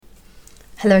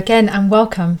Hello again and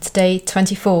welcome to day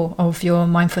 24 of your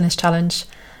mindfulness challenge.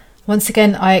 Once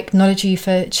again, I acknowledge you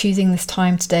for choosing this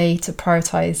time today to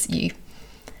prioritise you.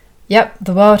 Yep,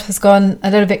 the world has gone a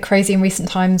little bit crazy in recent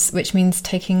times, which means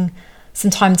taking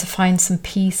some time to find some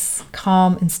peace,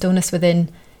 calm and stillness within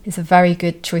is a very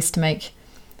good choice to make.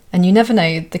 And you never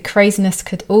know, the craziness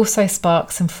could also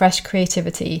spark some fresh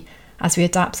creativity as we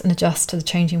adapt and adjust to the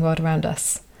changing world around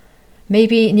us.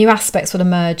 Maybe new aspects will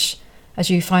emerge as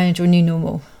you find your new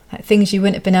normal, like things you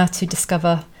wouldn't have been able to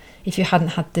discover if you hadn't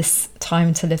had this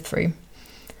time to live through.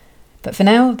 But for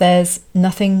now, there's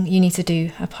nothing you need to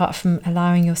do apart from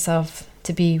allowing yourself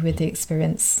to be with the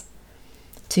experience,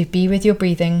 to be with your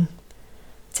breathing,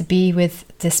 to be with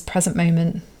this present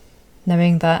moment,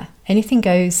 knowing that anything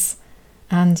goes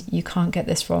and you can't get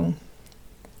this wrong.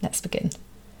 Let's begin.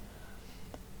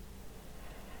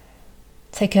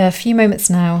 Take a few moments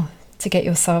now to get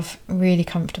yourself really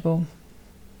comfortable.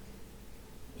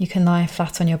 You can lie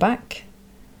flat on your back,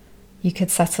 you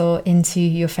could settle into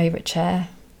your favourite chair,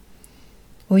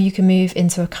 or you can move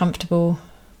into a comfortable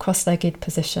cross-legged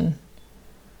position,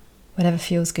 whatever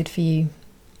feels good for you.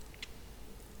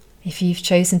 If you've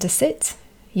chosen to sit,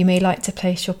 you may like to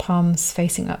place your palms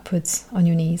facing upwards on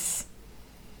your knees.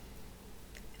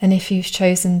 And if you've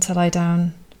chosen to lie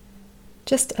down,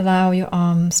 just allow your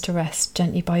arms to rest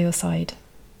gently by your side,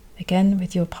 again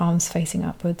with your palms facing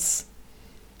upwards.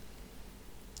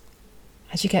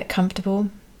 As you get comfortable,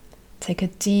 take a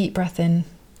deep breath in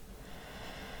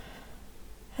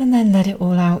and then let it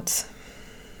all out.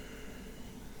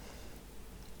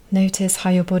 Notice how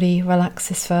your body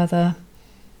relaxes further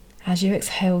as you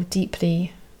exhale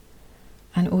deeply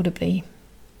and audibly.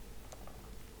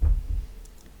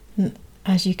 And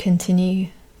as you continue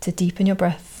to deepen your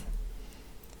breath,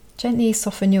 gently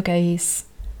soften your gaze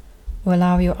or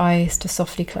allow your eyes to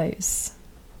softly close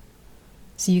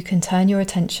so you can turn your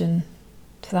attention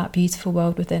to that beautiful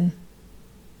world within.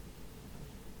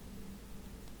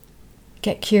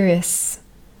 Get curious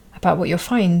about what you'll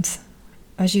find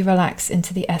as you relax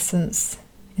into the essence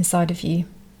inside of you.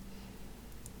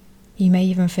 You may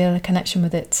even feel a connection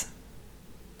with it.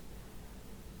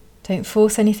 Don't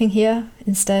force anything here.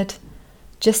 Instead,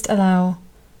 just allow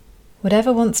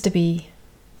whatever wants to be.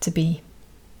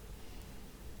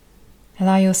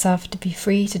 Allow yourself to be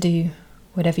free to do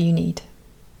whatever you need.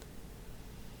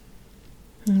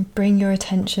 And bring your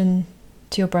attention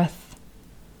to your breath.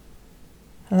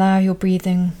 Allow your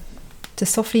breathing to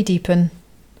softly deepen,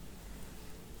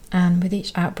 and with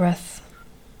each out-breath,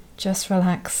 just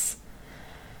relax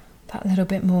that little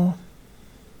bit more.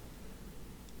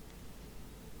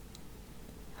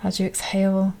 As you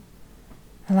exhale,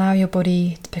 allow your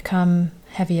body to become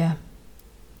heavier.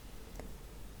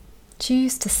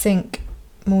 Choose to sink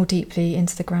more deeply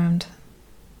into the ground.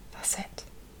 That's it.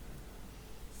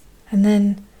 And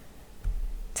then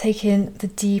take in the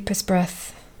deepest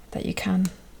breath that you can.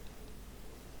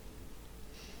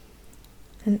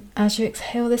 And as you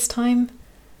exhale this time,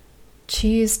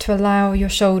 choose to allow your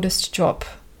shoulders to drop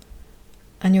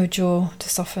and your jaw to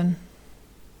soften.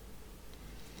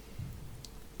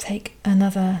 Take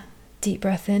another deep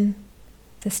breath in,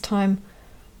 this time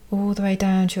all the way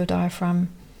down to your diaphragm.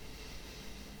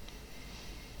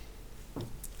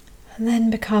 And then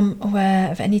become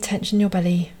aware of any tension in your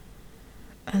belly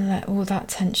and let all that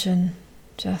tension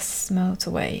just melt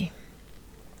away.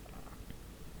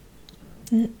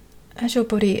 And as your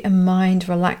body and mind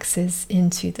relaxes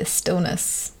into this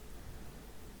stillness,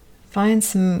 find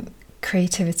some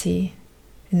creativity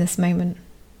in this moment.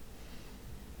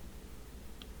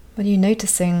 What are you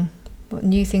noticing? What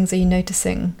new things are you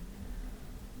noticing?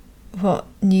 What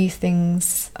new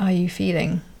things are you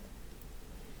feeling?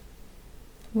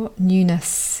 What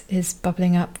newness is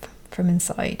bubbling up from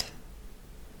inside?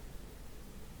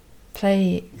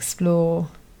 Play, explore,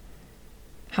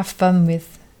 have fun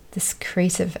with this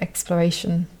creative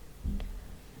exploration.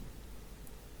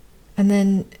 And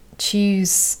then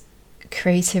choose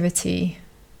creativity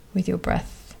with your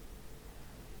breath.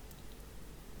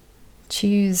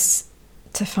 Choose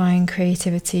to find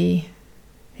creativity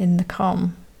in the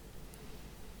calm.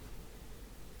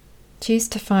 Choose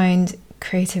to find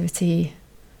creativity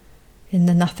in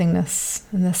the nothingness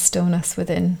and the stillness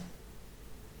within.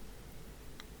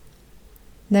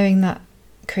 Knowing that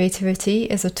creativity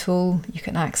is a tool you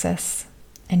can access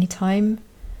anytime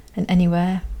and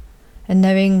anywhere, and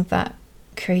knowing that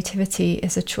creativity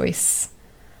is a choice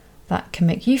that can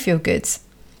make you feel good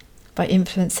by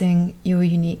influencing your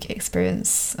unique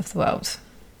experience of the world.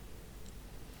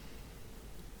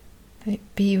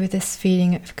 Be with this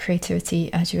feeling of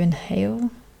creativity as you inhale,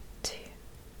 2,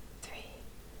 3,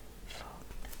 4,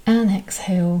 and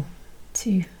exhale,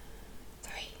 2,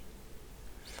 3,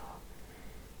 4.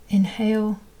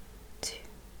 Inhale, 2,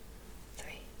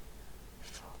 3,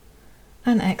 4.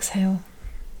 And exhale,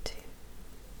 2,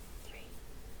 3,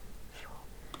 4.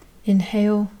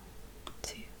 Inhale,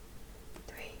 2,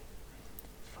 3,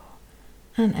 4.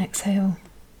 And exhale,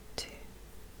 2,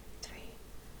 3,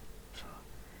 4.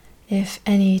 If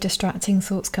any distracting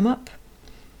thoughts come up,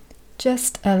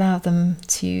 just allow them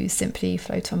to simply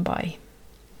float on by.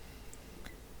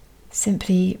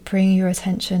 Simply bring your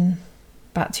attention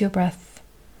back to your breath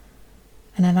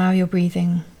and allow your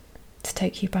breathing to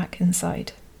take you back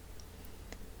inside.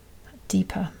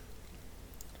 Deeper,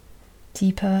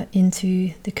 deeper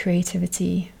into the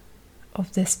creativity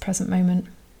of this present moment.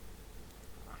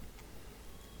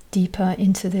 Deeper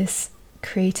into this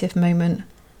creative moment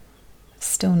of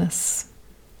stillness.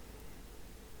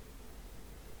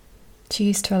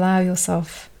 Choose to allow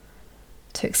yourself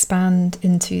to expand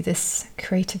into this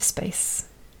creative space.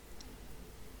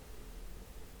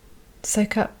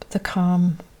 Soak up the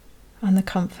calm and the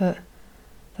comfort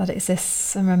that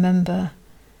exists, and remember,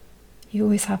 you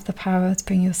always have the power to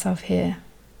bring yourself here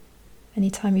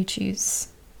anytime you choose.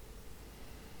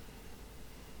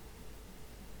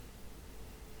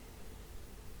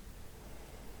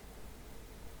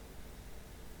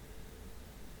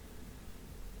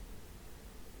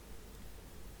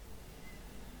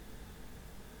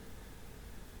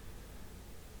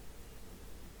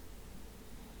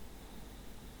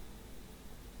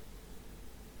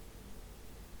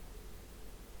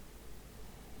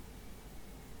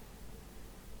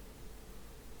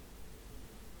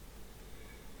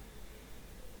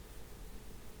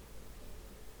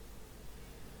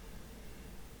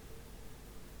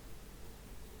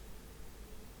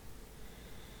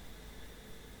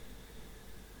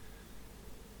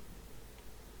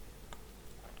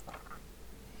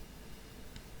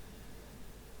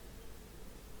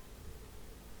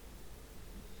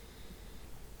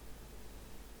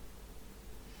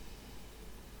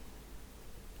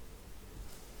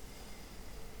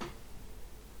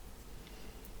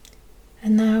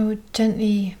 And now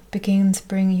gently begin to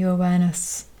bring your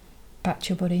awareness back to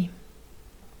your body.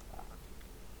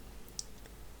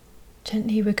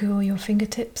 Gently wiggle your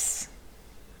fingertips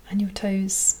and your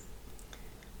toes.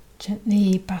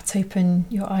 Gently bat open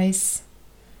your eyes.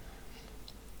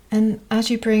 And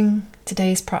as you bring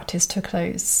today's practice to a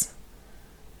close,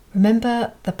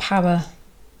 remember the power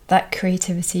that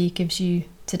creativity gives you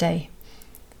today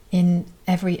in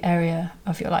every area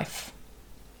of your life.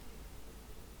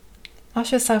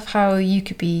 Ask yourself how you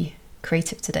could be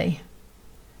creative today.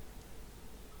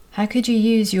 How could you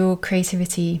use your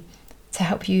creativity to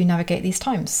help you navigate these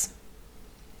times?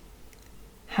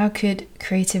 How could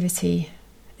creativity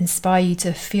inspire you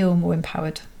to feel more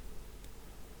empowered?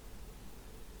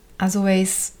 As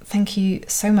always, thank you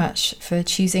so much for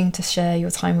choosing to share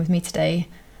your time with me today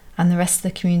and the rest of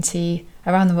the community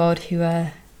around the world who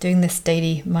are doing this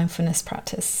daily mindfulness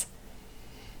practice.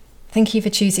 Thank you for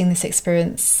choosing this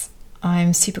experience.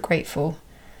 I'm super grateful,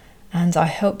 and I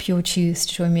hope you'll choose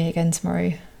to join me again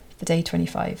tomorrow for day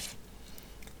 25.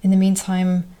 In the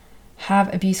meantime,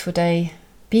 have a beautiful day,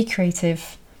 be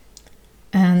creative,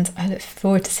 and I look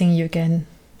forward to seeing you again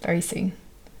very soon.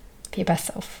 Be your best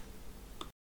self.